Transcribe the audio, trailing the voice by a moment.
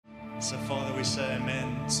So, Father, we say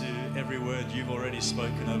amen to every word you've already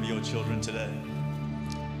spoken over your children today.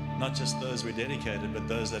 Not just those we dedicated, but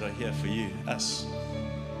those that are here for you, us.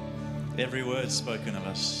 Every word spoken of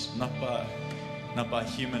us, not by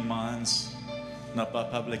human minds, not by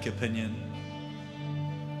public opinion,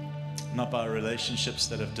 not by relationships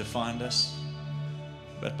that have defined us,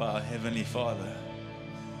 but by our Heavenly Father.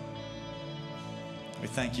 We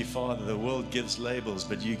thank you, Father. The world gives labels,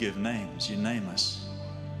 but you give names. You name us.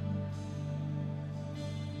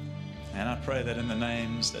 And I pray that in the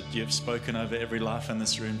names that you've spoken over every life in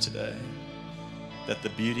this room today, that the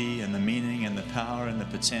beauty and the meaning and the power and the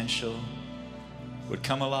potential would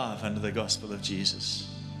come alive under the gospel of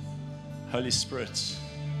Jesus. Holy Spirit,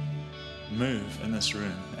 move in this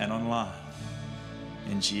room and online.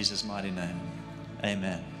 In Jesus' mighty name,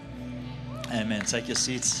 amen. Amen. Take your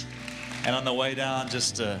seats. And on the way down,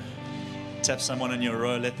 just tap someone in your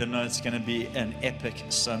row. Let them know it's going to be an epic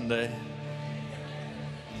Sunday.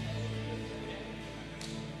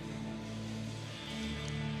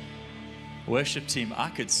 Worship team, I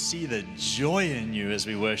could see the joy in you as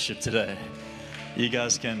we worship today. You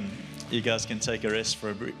guys can take a rest for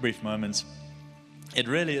a brief moment. It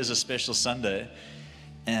really is a special Sunday.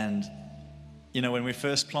 And, you know, when we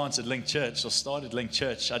first planted Link Church, or started Link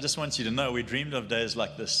Church, I just want you to know we dreamed of days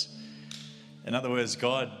like this. In other words,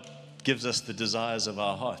 God gives us the desires of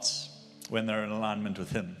our hearts when they're in alignment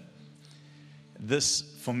with Him. This,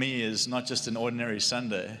 for me, is not just an ordinary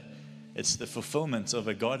Sunday. It's the fulfillment of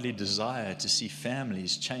a godly desire to see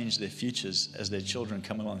families change their futures as their children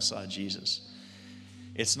come alongside Jesus.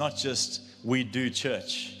 It's not just we do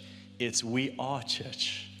church, it's we are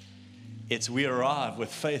church. It's we arrive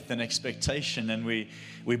with faith and expectation, and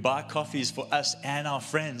we buy coffees for us and our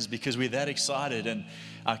friends because we're that excited. And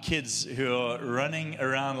our kids who are running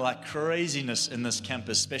around like craziness in this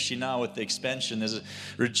campus, especially now with the expansion, there's a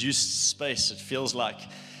reduced space. It feels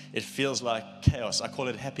like chaos. I call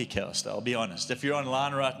it happy chaos, though, I'll be honest. If you're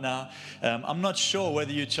online right now, I'm not sure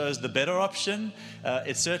whether you chose the better option.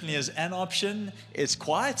 It certainly is an option. It's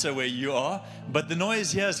quieter where you are, but the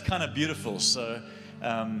noise here is kind of beautiful. So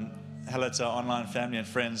hello to our online family and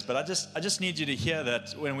friends. But I just need you to hear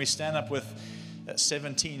that when we stand up with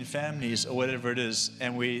 17 families or whatever it is,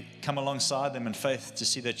 and we come alongside them in faith to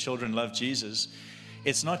see their children love Jesus,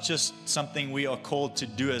 it's not just something we are called to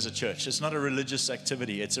do as a church. It's not a religious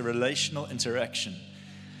activity. It's a relational interaction.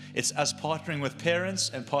 It's us partnering with parents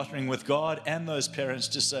and partnering with God and those parents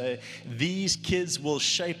to say, these kids will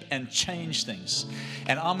shape and change things.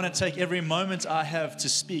 And I'm going to take every moment I have to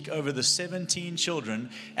speak over the 17 children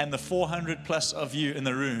and the 400 plus of you in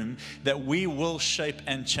the room that we will shape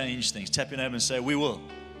and change things. Tap your neighbor and say, we will.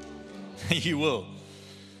 You will.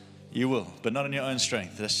 You will, but not in your own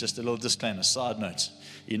strength. That's just a little disclaimer, side note.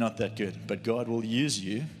 You're not that good, but God will use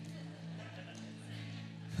you.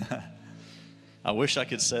 I wish I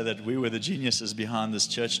could say that we were the geniuses behind this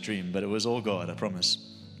church dream, but it was all God, I promise.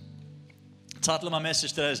 The title of my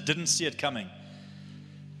message today is Didn't See It Coming.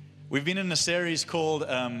 We've been in a series called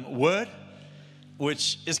Word,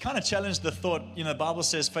 which is kind of challenged the thought, you know, the Bible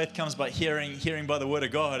says faith comes by hearing, hearing by the Word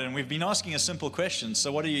of God, and we've been asking a simple question, so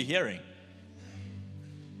what are you hearing?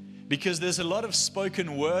 Because there's a lot of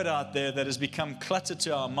spoken word out there that has become cluttered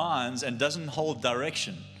to our minds and doesn't hold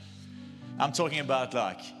direction. I'm talking about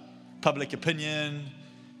like public opinion,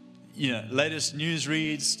 you know, latest news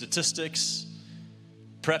reads, statistics,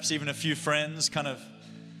 perhaps even a few friends kind of,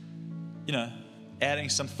 you know, adding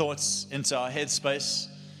some thoughts into our headspace.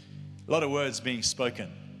 A lot of words being spoken.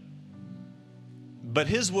 But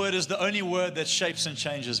His word is the only word that shapes and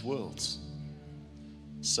changes worlds.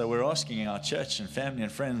 So we're asking our church and family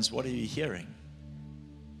and friends, what are you hearing?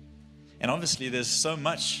 And obviously there's so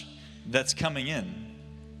much that's coming in,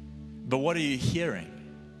 but what are you hearing?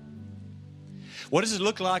 What does it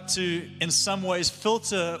look like to, in some ways,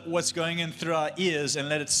 filter what's going in through our ears and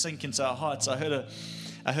let it sink into our hearts? I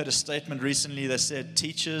heard a statement recently that said,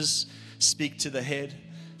 teachers speak to the head.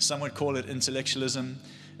 Some would call it intellectualism.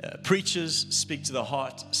 Preachers speak to the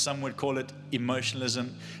heart. Some would call it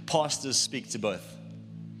emotionalism. Pastors speak to both.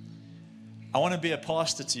 I want to be a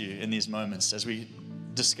pastor to you in these moments as we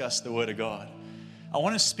discuss the Word of God. I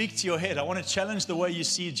want to speak to your head. I want to challenge the way you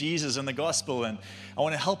see Jesus and the gospel, and I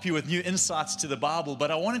want to help you with new insights to the Bible,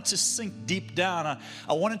 but I want it to sink deep down.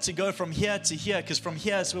 I want it to go from here to here, because from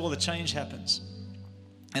here is where all the change happens.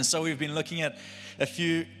 And so we've been looking at a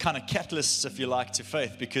few kind of catalysts, if you like, to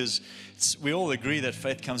faith, because we all agree that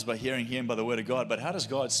faith comes by hearing, hearing by the Word of God, but how does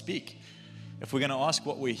God speak? If we're going to ask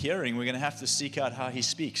what we're hearing, we're going to have to seek out how He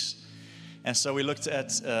speaks. And so we looked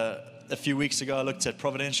at, a few weeks ago, I looked at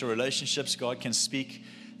providential relationships. God can speak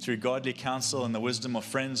through godly counsel and the wisdom of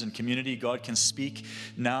friends and community. God can speak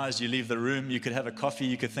now as you leave the room. You could have a coffee.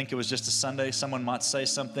 You could think it was just a Sunday. Someone might say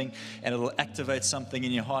something and it'll activate something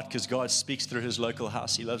in your heart because God speaks through his local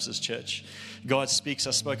house. He loves his church. God speaks.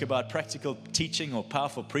 I spoke about practical teaching or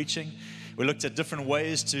powerful preaching. We looked at different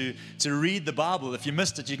ways to read the Bible. If you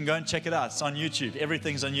missed it, you can go and check it out. It's on YouTube.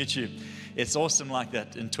 Everything's on YouTube. It's awesome like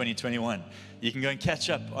that in 2021. You can go and catch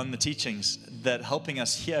up on the teachings that helping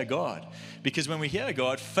us hear God. Because when we hear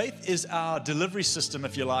God, faith is our delivery system,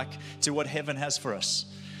 if you like, to what heaven has for us.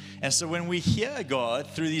 And so when we hear God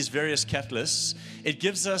through these various catalysts, it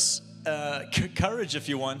gives us courage, if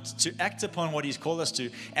you want, to act upon what he's called us to.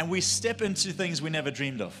 And we step into things we never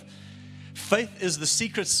dreamed of. Faith is the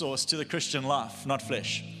secret sauce to the Christian life, not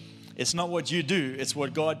flesh. It's not what you do, it's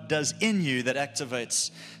what God does in you that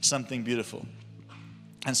activates something beautiful.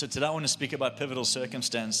 And so today I want to speak about pivotal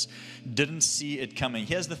circumstance. Didn't see it coming.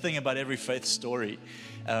 Here's the thing about every faith story.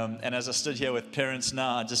 And as I stood here with parents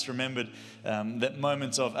now, I just remembered that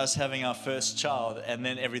moment of us having our first child and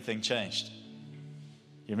then everything changed.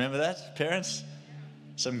 You remember that, parents?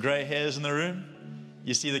 Some gray hairs in the room.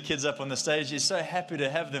 You see the kids up on the stage. You're so happy to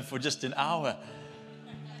have them for just an hour.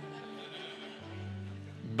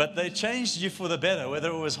 But they changed you for the better, whether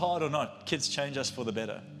it was hard or not. Kids change us for the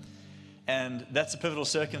better. And that's a pivotal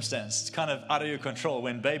circumstance. It's kind of out of your control.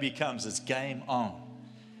 When baby comes, it's game on.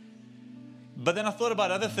 But then I thought about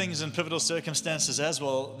other things in pivotal circumstances as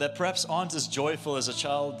well that perhaps aren't as joyful as a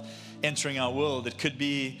child entering our world. It could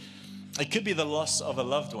be the loss of a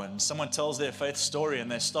loved one. Someone tells their faith story and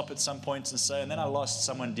they stop at some point and say, and then I lost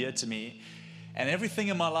someone dear to me and everything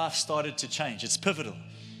in my life started to change. It's pivotal.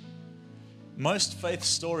 Most faith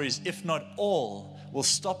stories, if not all, will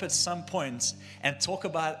stop at some point and talk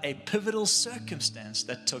about a pivotal circumstance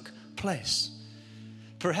that took place.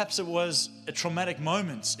 Perhaps it was a traumatic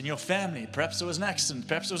moment in your family. Perhaps it was an accident.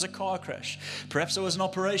 Perhaps it was a car crash. Perhaps it was an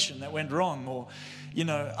operation that went wrong. Or,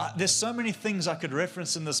 there's so many things I could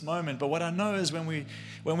reference in this moment. But what I know is when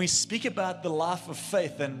we speak about the life of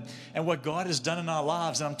faith and what God has done in our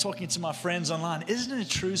lives, and I'm talking to my friends online, isn't it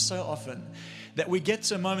true so often that we get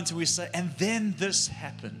to a moment where we say, and then this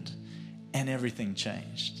happened and everything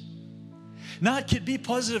changed? Now, it could be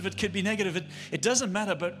positive, it could be negative, it doesn't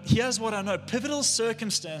matter, but here's what I know. Pivotal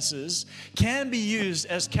circumstances can be used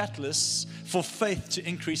as catalysts for faith to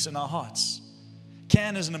increase in our hearts.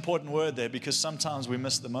 Can is an important word there because sometimes we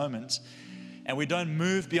miss the moment and we don't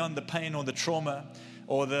move beyond the pain or the trauma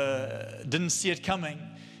or the didn't see it coming,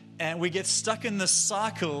 and we get stuck in this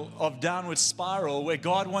cycle of downward spiral where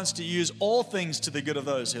God wants to use all things to the good of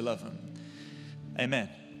those who love Him. Amen.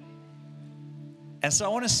 And so I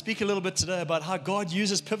want to speak a little bit today about how God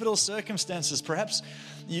uses pivotal circumstances. Perhaps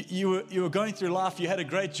you were going through life, you had a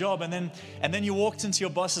great job, and then you walked into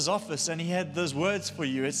your boss's office and he had those words for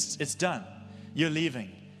you. It's done. You're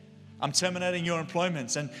leaving. I'm terminating your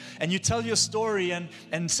employment. And you tell your story,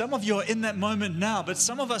 and some of you are in that moment now, but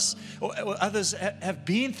some of us or others have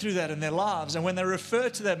been through that in their lives. And when they refer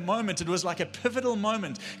to that moment, it was like a pivotal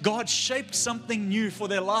moment. God shaped something new for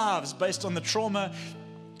their lives based on the trauma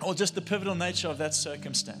or just the pivotal nature of that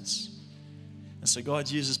circumstance. And so God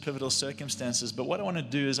uses pivotal circumstances. But what I want to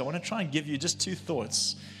do is I want to try and give you just two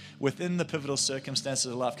thoughts within the pivotal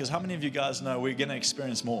circumstances of life. Because how many of you guys know we're going to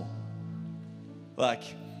experience more? Like,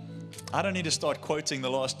 I don't need to start quoting the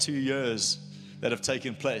last 2 years that have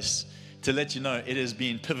taken place to let you know it has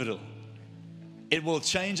been pivotal. It will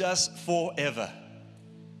change us forever.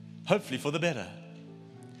 Hopefully for the better.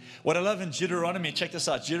 What I love in Deuteronomy, check this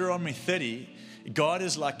out, Deuteronomy 30, God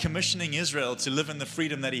is like commissioning Israel to live in the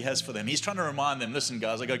freedom that He has for them. He's trying to remind them, listen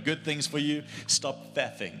guys, I got good things for you, stop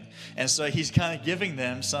faffing. And so He's kind of giving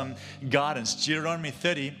them some guidance. Deuteronomy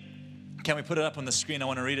 30, can we put it up on the screen? I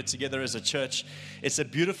want to read it together as a church. It's a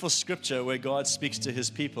beautiful scripture where God speaks to His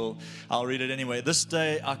people. I'll read it anyway. This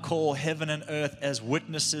day I call heaven and earth as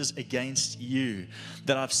witnesses against you,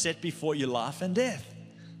 that I've set before you life and death,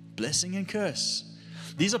 blessing and curse.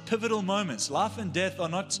 These are pivotal moments. Life and death are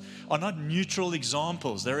not neutral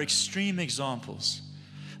examples. They're extreme examples.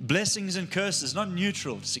 Blessings and curses, not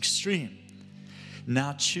neutral, it's extreme.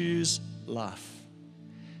 Now choose life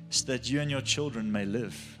so that you and your children may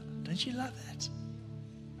live. Don't you love that?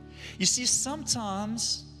 You see,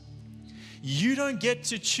 sometimes you don't get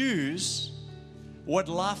to choose what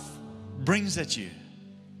life brings at you.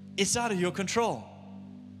 It's out of your control.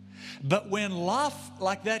 But when life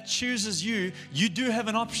like that chooses you, you do have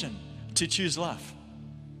an option to choose life.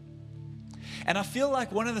 And I feel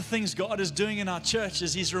like one of the things God is doing in our church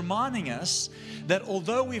is He's reminding us that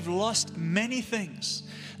although we've lost many things,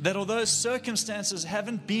 that although circumstances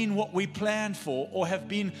haven't been what we planned for or have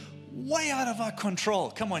been way out of our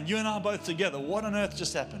control. Come on, you and I both together. What on earth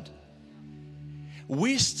just happened?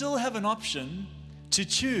 We still have an option to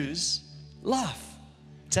choose life.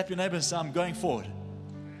 Tap your neighbor and say, I'm going forward.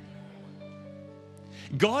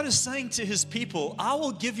 God is saying to his people, I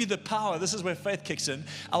will give you the power. This is where faith kicks in.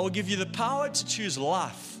 I will give you the power to choose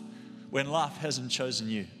life when life hasn't chosen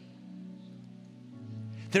you.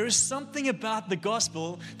 There is something about the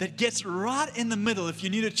gospel that gets right in the middle. If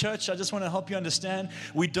you're new to church, I just want to help you understand.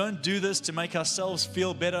 We don't do this to make ourselves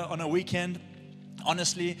feel better on a weekend.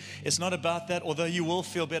 Honestly, it's not about that, although you will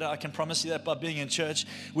feel better, I can promise you that, by being in church.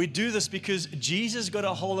 We do this because Jesus got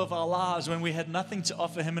a hold of our lives when we had nothing to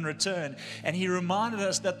offer him in return. And he reminded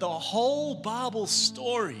us that the whole Bible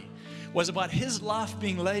story was about his life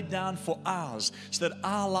being laid down for ours so that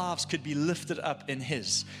our lives could be lifted up in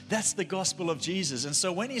his. That's the gospel of Jesus. And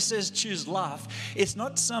so when he says choose life, it's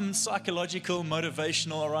not some psychological,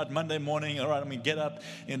 motivational, all right, Monday morning, all right, I'm going to get up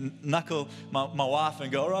and knuckle my wife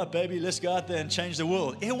and go, all right, baby, let's go out there and change the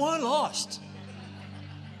world. It won't last.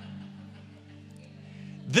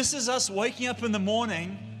 This is us waking up in the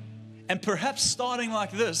morning and perhaps starting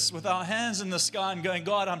like this with our hands in the sky and going,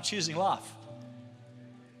 God, I'm choosing life.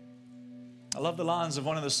 I love the lines of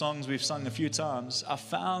one of the songs we've sung a few times. I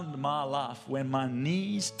found my life when my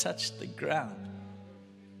knees touched the ground.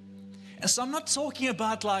 And so I'm not talking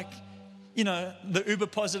about like, you know, the uber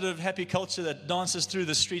positive, happy culture that dances through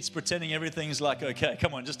the streets pretending everything's like, okay,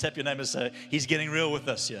 come on, just tap your neighbor and say, he's getting real with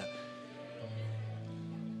us here.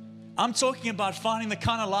 I'm talking about finding the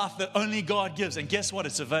kind of life that only God gives. And guess what?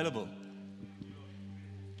 It's available.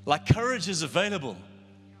 Like courage is available.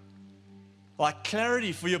 Like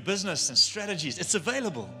clarity for your business and strategies, it's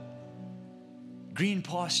available. Green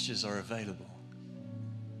pastures are available.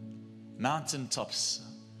 Mountaintops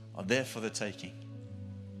are there for the taking.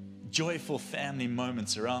 Joyful family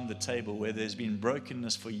moments around the table where there's been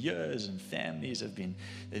brokenness for years and families have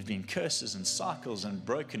been curses and cycles and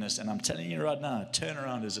brokenness. And I'm telling you right now,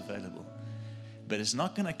 turnaround is available. But it's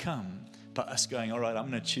not going to come by us going, all right, I'm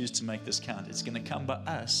going to choose to make this count. It's going to come by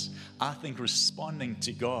us, I think, responding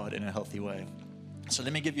to God in a healthy way. So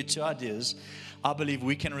let me give you two ideas. I believe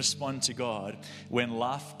we can respond to God when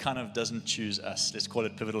life kind of doesn't choose us. Let's call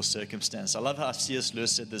it pivotal circumstance. I love how C.S.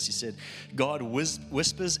 Lewis said this. He said, God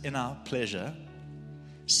whispers in our pleasure,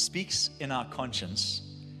 speaks in our conscience,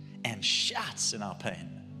 and shouts in our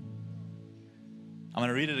pain. I'm going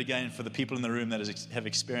to read it again for the people in the room that have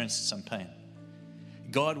experienced some pain.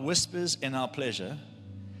 God whispers in our pleasure,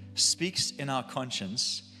 speaks in our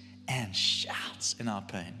conscience, and shouts in our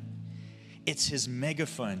pain. It's his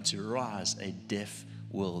megaphone to rouse a deaf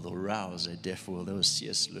world. That was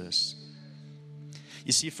C.S. Lewis.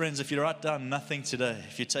 You see, friends, if you write down nothing today,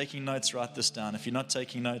 if you're taking notes, write this down. If you're not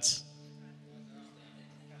taking notes,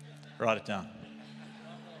 write it down.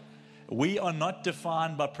 We are not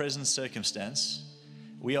defined by present circumstance.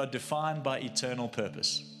 We are defined by eternal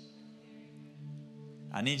purpose.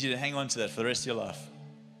 I need you to hang on to that for the rest of your life.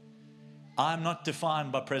 I'm not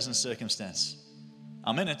defined by present circumstance.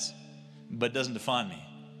 I'm in it, but it doesn't define me.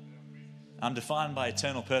 I'm defined by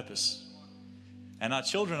eternal purpose. And our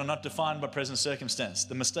children are not defined by present circumstance.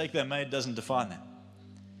 The mistake they made doesn't define them.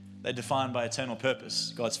 They're defined by eternal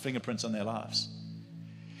purpose, God's fingerprints on their lives.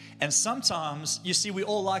 And sometimes, you see, we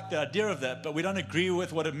all like the idea of that, but we don't agree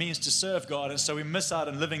with what it means to serve God. And so we miss out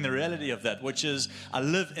on living the reality of that, which is I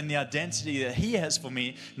live in the identity that He has for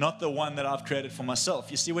me, not the one that I've created for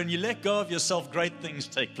myself. You see, when you let go of yourself, great things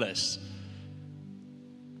take place.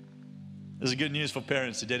 There's good news for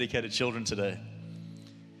parents to dedicated children today.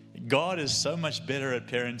 God is so much better at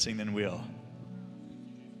parenting than we are.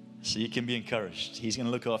 So you can be encouraged. He's going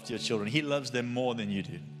to look after your children. He loves them more than you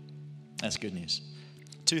do. That's good news.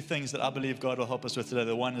 Two things that I believe God will help us with today.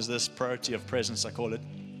 The one is this priority of presence, I call it.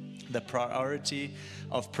 The priority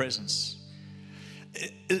of presence.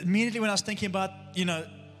 Immediately when I was thinking about,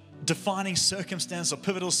 defining circumstance or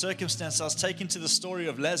pivotal circumstance, I was taken to the story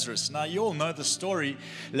of Lazarus. Now, you all know the story.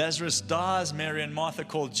 Lazarus dies. Mary and Martha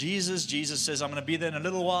call Jesus. Jesus says, I'm going to be there in a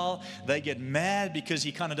little while. They get mad because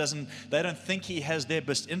he kind of they don't think he has their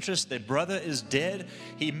best interest. Their brother is dead.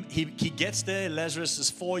 He gets there. Lazarus is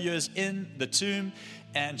 4 years in the tomb.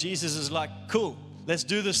 And Jesus is like, cool, let's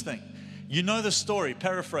do this thing. You know the story,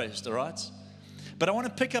 paraphrased, all right? But I want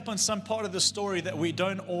to pick up on some part of the story that we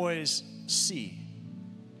don't always see.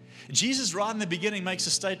 Jesus, right in the beginning, makes a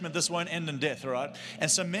statement, this won't end in death, all right?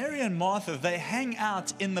 And so Mary and Martha, they hang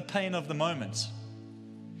out in the pain of the moment.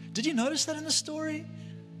 Did you notice that in the story?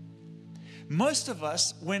 Most of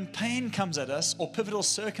us, when pain comes at us or pivotal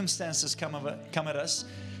circumstances come at us,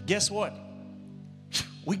 guess what?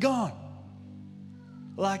 We're gone.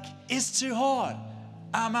 Like, it's too hard.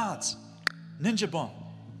 I'm out. Ninja bomb.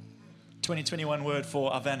 2021 word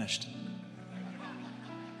for I vanished.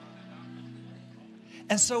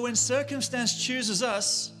 And so when circumstance chooses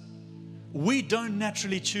us, we don't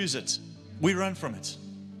naturally choose it. We run from it.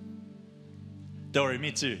 Don't worry,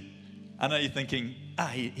 me too. I know you're thinking,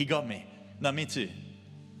 he got me. No, me too.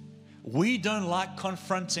 We don't like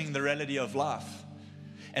confronting the reality of life.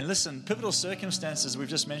 And listen, pivotal circumstances, we've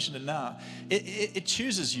just mentioned it now, it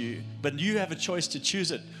chooses you, but you have a choice to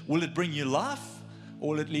choose it. Will it bring you life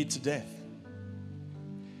or will it lead to death?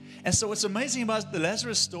 And so what's amazing about the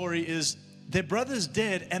Lazarus story is their brother's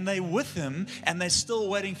dead and they're with him and they're still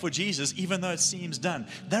waiting for Jesus, even though it seems done.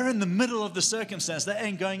 They're in the middle of the circumstance. They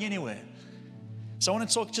ain't going anywhere. So I want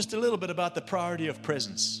to talk just a little bit about the priority of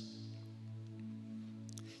presence.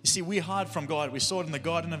 You see, we hide from God. We saw it in the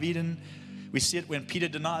Garden of Eden. We see it when Peter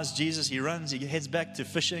denies Jesus. He runs, he heads back to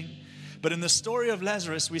fishing. But in the story of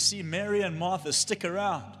Lazarus, we see Mary and Martha stick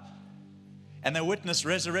around and they witness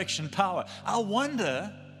resurrection power. I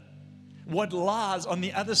wonder what lies on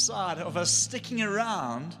the other side of us sticking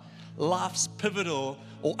around life's pivotal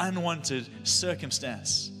or unwanted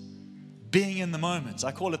circumstance. Being in the moment.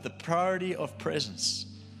 I call it the priority of presence.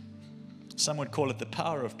 Some would call it the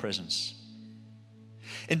power of presence.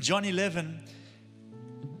 In John 11,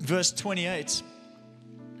 verse 28,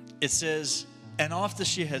 it says, and after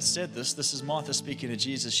she had said this is Martha speaking to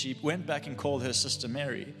Jesus, she went back and called her sister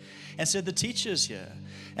Mary and said, the teacher is here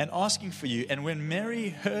and asking for you. And when Mary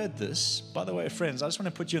heard this, by the way, friends, I just want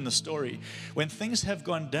to put you in the story. When things have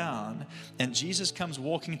gone down and Jesus comes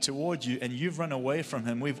walking toward you and you've run away from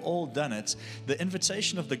him, we've all done it. The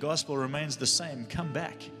invitation of the gospel remains the same. Come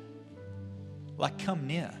back. Like come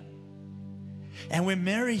near. And when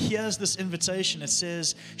Mary hears this invitation, it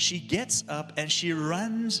says she gets up and she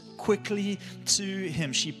runs quickly to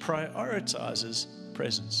him. She prioritizes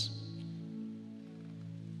presence.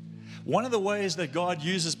 One of the ways that God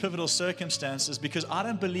uses pivotal circumstances, because I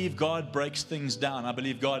don't believe God breaks things down. I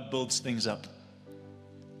believe God builds things up.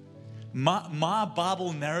 My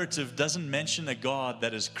Bible narrative doesn't mention a God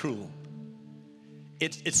that is cruel.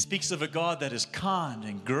 It speaks of a God that is kind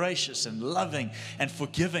and gracious and loving and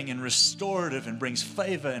forgiving and restorative and brings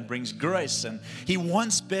favor and brings grace. And he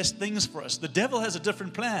wants best things for us. The devil has a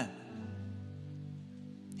different plan.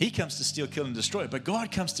 He comes to steal, kill, and destroy. But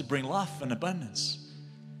God comes to bring life and abundance.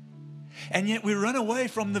 And yet we run away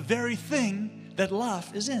from the very thing that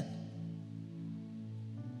life is in.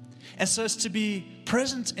 And so it's to be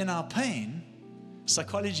present in our pain.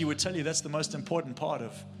 Psychology would tell you that's the most important part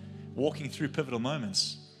of walking through pivotal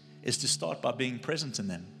moments, is to start by being present in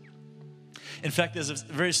them. In fact, there's a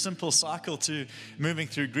very simple cycle to moving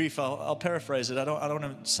through grief. I'll paraphrase it. I don't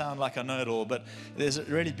want to sound like I know it all, but there's a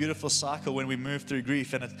really beautiful cycle when we move through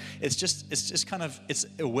grief, and it's just kind of, it's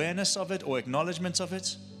awareness of it or acknowledgement of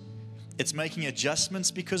it. It's making adjustments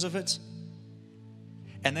because of it,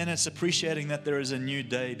 and then it's appreciating that there is a new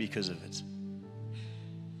day because of it.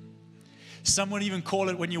 Some would even call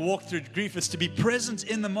it, when you walk through grief, it's to be present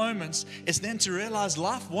in the moments. It's then to realize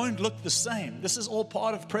life won't look the same. This is all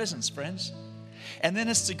part of presence, friends. And then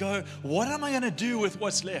it's to go, what am I going to do with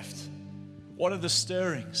what's left? What are the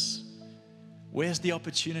stirrings? Where's the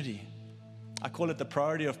opportunity? I call it the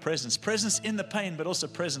priority of presence. Presence in the pain, but also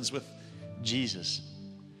presence with Jesus.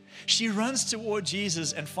 She runs toward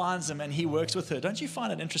Jesus and finds him, and he works with her. Don't you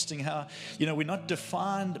find it interesting how, we're not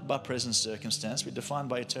defined by present circumstance, we're defined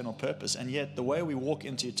by eternal purpose. And yet the way we walk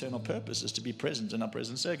into eternal purpose is to be present in our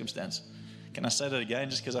present circumstance. Can I say that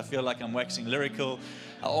again, just because I feel like I'm waxing lyrical?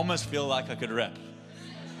 I almost feel like I could rap.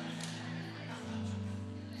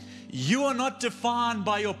 You are not defined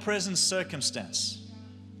by your present circumstance.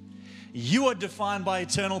 You are defined by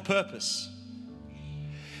eternal purpose.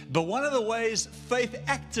 But one of the ways faith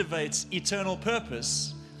activates eternal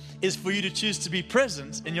purpose is for you to choose to be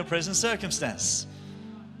present in your present circumstance.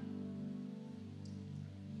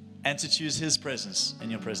 And to choose his presence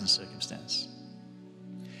in your present circumstance.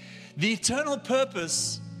 The eternal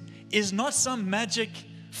purpose is not some magic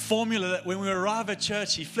formula that when we arrive at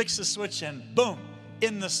church, he flicks a switch and boom,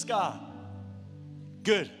 in the sky.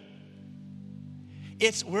 Good.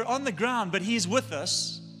 We're on the ground, but he's with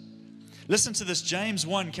us. Listen to this, James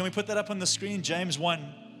 1. Can we put that up on the screen? James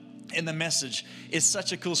 1 in the Message is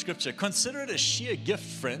such a cool scripture. Consider it a sheer gift,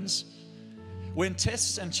 friends. When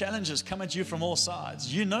tests and challenges come at you from all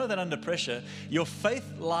sides, you know that under pressure, your faith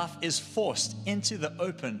life is forced into the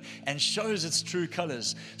open and shows its true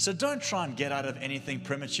colors. So don't try and get out of anything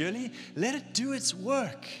prematurely. Let it do its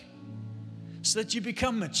work so that you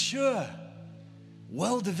become mature,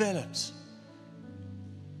 well-developed.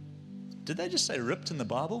 Did they just say ripped in the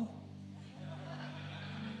Bible?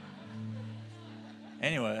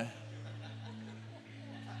 Anyway,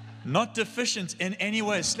 not deficient in any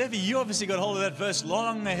way. Slevy, you obviously got hold of that verse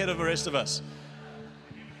long ahead of the rest of us.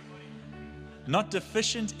 Not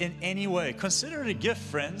deficient in any way. Consider it a gift,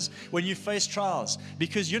 friends, when you face trials,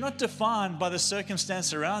 because you're not defined by the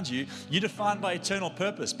circumstance around you. You're defined by eternal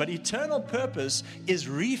purpose. But eternal purpose is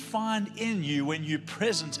refined in you when you're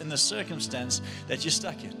present in the circumstance that you're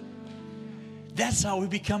stuck in. That's how we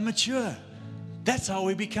become mature. That's how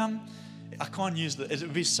we become, I can't use it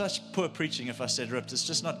would be such poor preaching if I said ripped. It's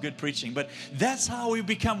just not good preaching. But that's how we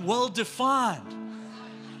become well-defined.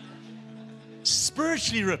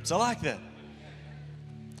 Spiritually ripped. I like that.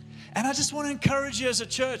 And I just want to encourage you as a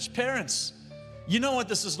church, parents, you know what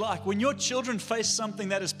this is like. When your children face something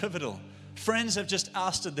that is pivotal, friends have just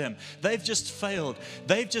ousted them, they've just failed,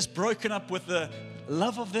 they've just broken up with the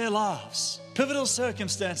love of their lives, pivotal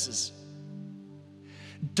circumstances.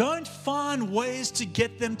 Don't find ways to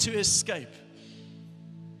get them to escape.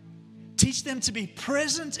 Teach them to be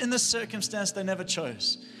present in the circumstance they never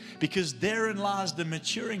chose, because therein lies the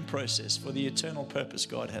maturing process for the eternal purpose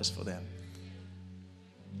God has for them.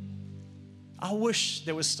 I wish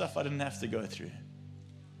there was stuff I didn't have to go through,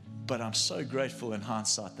 but I'm so grateful in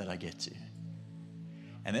hindsight that I get to.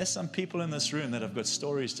 And there's some people in this room that have got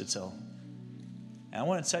stories to tell. And I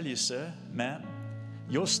want to tell you, sir, ma'am,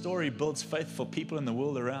 your story builds faith for people in the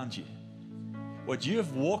world around you. What you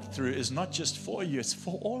have walked through is not just for you, it's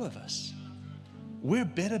for all of us. We're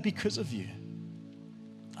better because of you.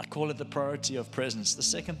 I call it the priority of presence. The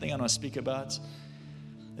second thing I want to speak about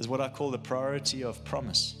is what I call the priority of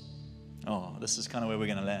promise. Oh, this is kind of where we're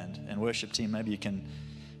going to land. And worship team, maybe you can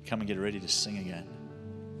come and get ready to sing again.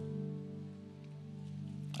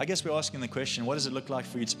 I guess we're asking the question, what does it look like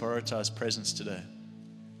for you to prioritize presence today?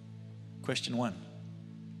 Question one.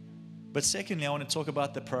 But secondly, I want to talk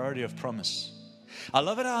about the priority of promise. I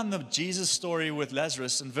love it how in the Jesus story with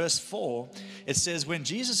Lazarus, in verse 4, it says, when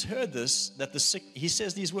Jesus heard this, that he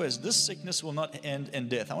says these words, this sickness will not end in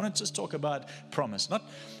death. I want to just talk about promise,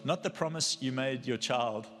 not the promise you made your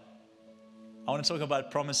child. I want to talk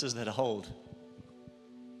about promises that hold.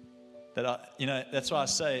 That's why I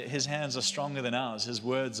say his hands are stronger than ours. His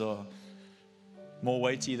words are more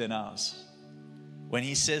weighty than ours. When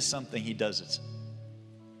he says something, he does it.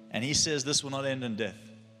 And he says this will not end in death.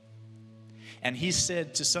 And he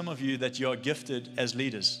said to some of you that you are gifted as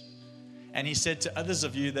leaders. And he said to others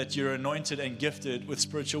of you that you're anointed and gifted with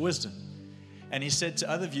spiritual wisdom. And he said to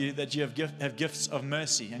other of you that you have gifts of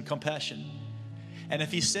mercy and compassion. And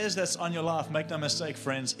if he says that's on your life, make no mistake,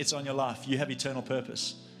 friends, it's on your life. You have eternal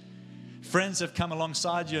purpose. Friends have come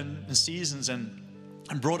alongside you in seasons and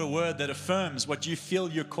brought a word that affirms what you feel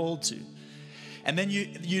you're called to. And then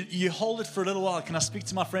you hold it for a little while. Can I speak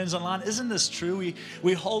to my friends online? Isn't this true?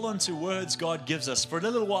 We hold on to words God gives us for a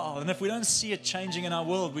little while. And if we don't see it changing in our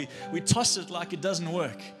world, we toss it like it doesn't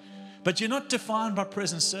work. But you're not defined by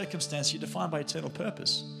present circumstance. You're defined by eternal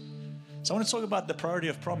purpose. So I want to talk about the priority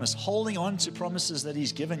of promise, holding on to promises that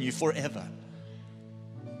he's given you forever.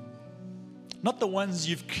 Not the ones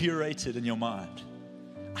you've curated in your mind.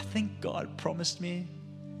 I think God promised me.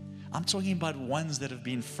 I'm talking about ones that have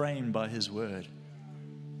been framed by his word.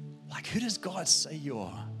 Like, who does God say you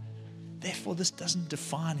are? Therefore, this doesn't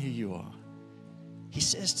define who you are. He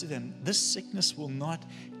says to them, this sickness will not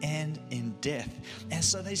end in death. And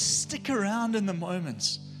so they stick around in the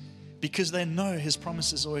moments because they know his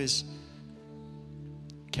promises always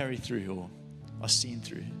carry through or are seen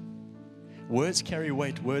through. Words carry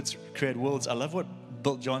weight. Words create worlds. I love what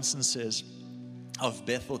Bill Johnson says of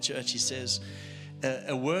Bethel Church. He says,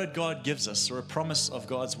 a word God gives us, or a promise of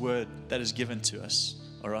God's word that is given to us,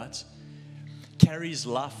 all right, carries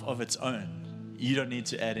life of its own. You don't need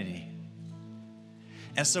to add any.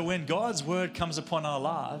 And so when God's word comes upon our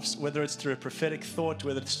lives, whether it's through a prophetic thought,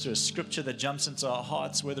 whether it's through a scripture that jumps into our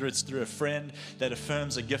hearts, whether it's through a friend that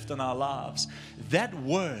affirms a gift in our lives, that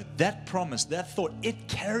word, that promise, that thought, it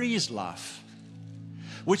carries life.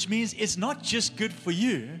 Which means it's not just good for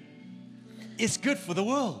you, it's good for the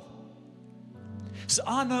world. So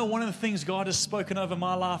I know one of the things God has spoken over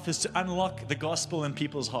my life is to unlock the gospel in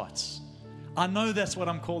people's hearts. I know that's what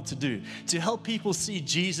I'm called to do, to help people see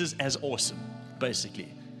Jesus as awesome,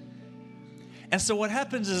 basically. And so what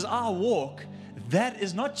happens is our walk, that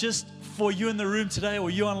is not just for you in the room today or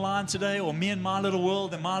you online today or me in my little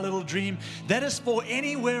world and my little dream. That is for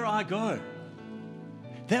anywhere I go.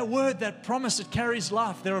 That word, that promise, it carries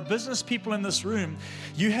life. There are business people in this room.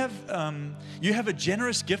 You have a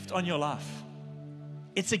generous gift on your life.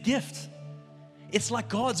 It's a gift. It's like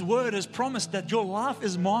God's word has promised that your life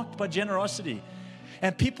is marked by generosity.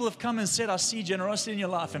 And people have come and said, I see generosity in your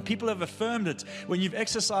life. And people have affirmed it when you've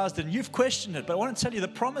exercised it and you've questioned it. But I want to tell you, the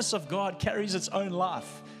promise of God carries its own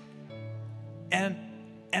life. And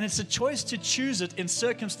it's a choice to choose it in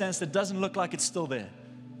circumstance that doesn't look like it's still there.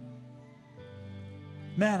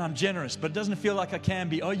 Man, I'm generous, but it doesn't feel like I can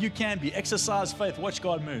be. Oh, you can be. Exercise faith. Watch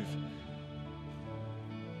God move.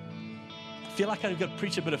 I feel like I've got to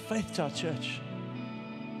preach a bit of faith to our church.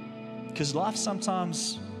 Because life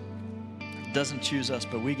sometimes doesn't choose us,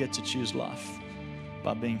 but we get to choose life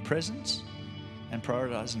by being present and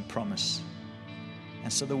prioritizing promise.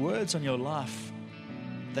 And so the words on your life,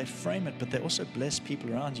 they frame it, but they also bless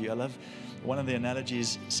people around you. I love one of the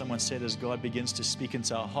analogies someone said as God begins to speak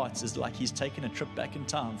into our hearts is like He's taken a trip back in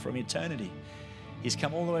time from eternity. He's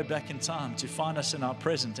come all the way back in time to find us in our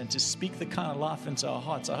present and to speak the kind of life into our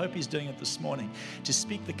hearts. I hope He's doing it this morning, to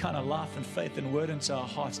speak the kind of life and faith and word into our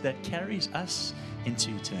hearts that carries us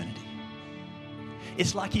into eternity.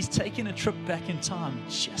 It's like He's taken a trip back in time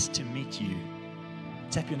just to meet you.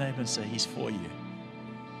 Tap your neighbor and say, He's for you.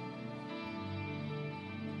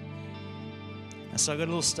 And so I've got a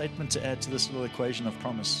little statement to add to this little equation of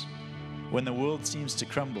promise. When the world seems to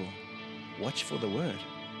crumble, watch for the word.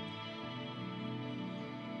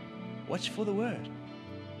 Watch for the word.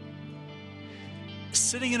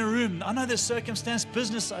 Sitting in a room, I know there's circumstance,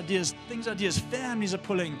 business ideas, ideas, families are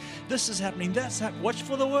pulling, this is happening, that's happening. Watch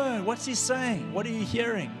for the word. What's He saying? What are you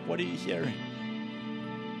hearing? What are you hearing?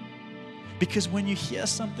 Because when you hear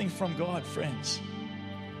something from God, friends,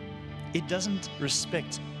 it doesn't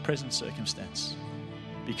respect present circumstance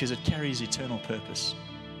because it carries eternal purpose.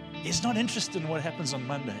 It's not interested in what happens on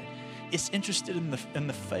Monday. It's interested in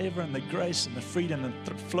the favor and the grace and the freedom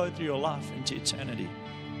that flow through your life into eternity.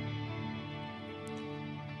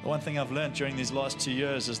 The one thing I've learned during these last 2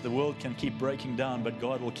 years is the world can keep breaking down, but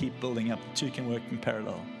God will keep building up. The two can work in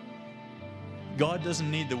parallel. God doesn't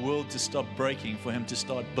need the world to stop breaking for Him to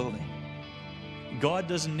start building. God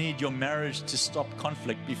doesn't need your marriage to stop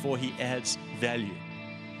conflict before He adds value.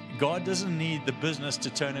 God doesn't need the business to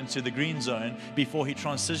turn into the green zone before He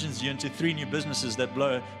transitions you into 3 new businesses that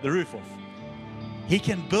blow the roof off. He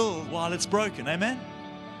can build while it's broken. Amen?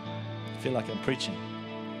 I feel like I'm preaching.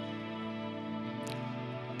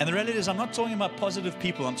 And the reality is, I'm not talking about positive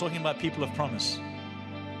people. I'm talking about people of promise.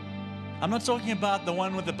 I'm not talking about the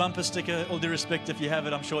one with the bumper sticker. All due respect, if you have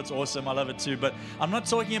it, I'm sure it's awesome. I love it too. But I'm not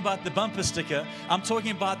talking about the bumper sticker. I'm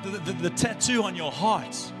talking about the tattoo on your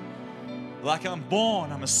heart. Like I'm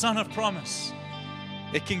born, I'm a son of promise.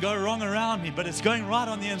 It can go wrong around me, but it's going right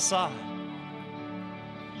on the inside.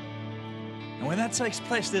 And when that takes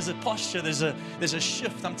place, there's a posture, there's a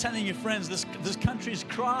shift. I'm telling you, friends, this country is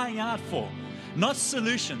crying out for, not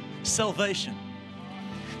solution, salvation.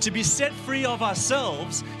 To be set free of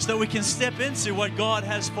ourselves so that we can step into what God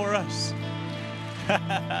has for us.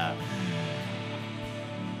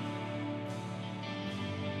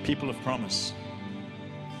 People of promise.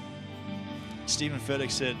 Stephen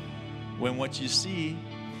Furtick said, when what you see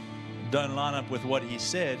don't line up with what he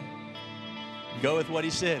said, go with what he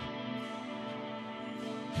said.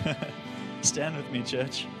 Stand with me,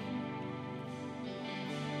 church.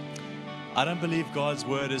 I don't believe God's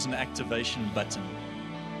word is an activation button.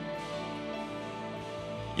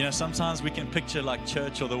 You know, sometimes we can picture like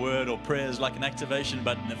church or the word or prayers like an activation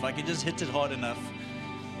button. If I can just hit it hard enough,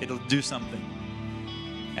 it'll do something.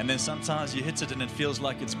 And then sometimes you hit it and it feels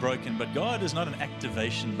like it's broken. But God is not an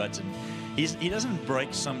activation button. He doesn't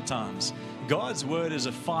break sometimes. God's word is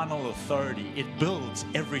a final authority. It builds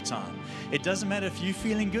every time. It doesn't matter if you're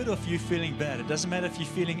feeling good or if you're feeling bad. It doesn't matter if you're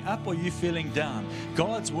feeling up or you're feeling down.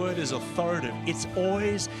 God's word is authoritative. It's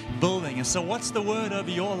always building. And so what's the word over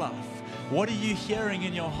your life? What are you hearing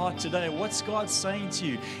in your heart today? What's God saying to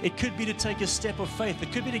you? It could be to take a step of faith.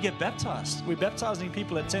 It could be to get baptized. We're baptizing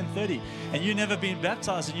people at 10:30 and you've never been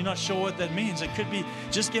baptized and you're not sure what that means. It could be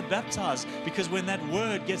just get baptized, because when that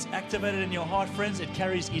word gets activated in your heart, friends, it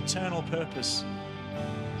carries eternal purpose.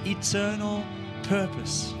 Eternal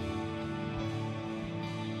purpose.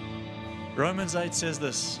 Romans 8 says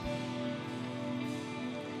this,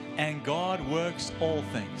 and God works all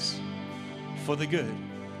things for the good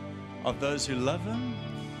of those who love Him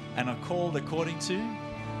and are called according to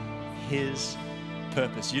His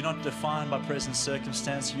purpose. You're not defined by present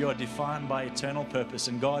circumstance. You are defined by eternal purpose.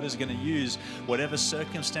 And God is going to use whatever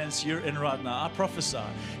circumstance you're in right now. I prophesy,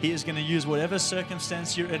 He is going to use whatever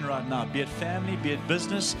circumstance you're in right now, be it family, be it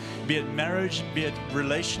business, be it marriage, be it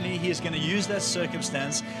relationally. He is going to use that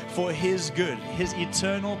circumstance for His good, His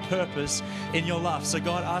eternal purpose in your life. So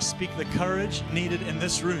God, I speak the courage needed in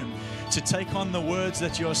this room to take on the words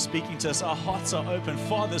that you are speaking to us. Our hearts are open.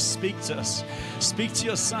 Father, speak to us. Speak to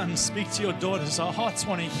your sons. Speak to your daughters. Our hearts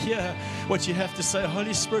want to hear what you have to say.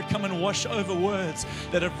 Holy Spirit, come and wash over words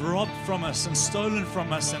that have robbed from us and stolen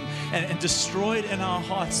from us and destroyed in our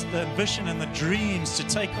hearts the ambition and the dreams to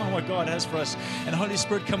take on what God has for us. And Holy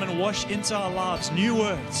Spirit, come and wash into our lives new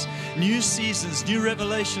words, new seasons, new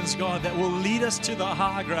revelations, God, that will lead us to the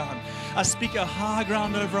high ground. I speak a high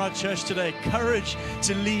ground over our church today. Courage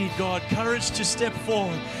to lead, God. Courage to step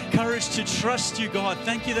forward. Courage to trust you, God.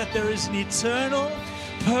 Thank you that there is an eternal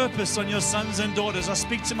purpose on your sons and daughters. I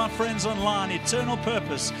speak to my friends online. Eternal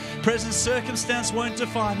purpose. Present circumstance won't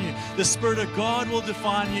define you. The Spirit of God will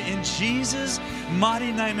define you in Jesus'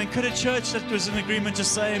 mighty name. And could a church that was in agreement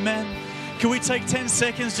just say amen? Can we take 10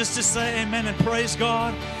 seconds just to say amen and praise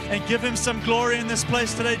God and give Him some glory in this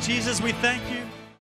place today? Jesus, we thank you.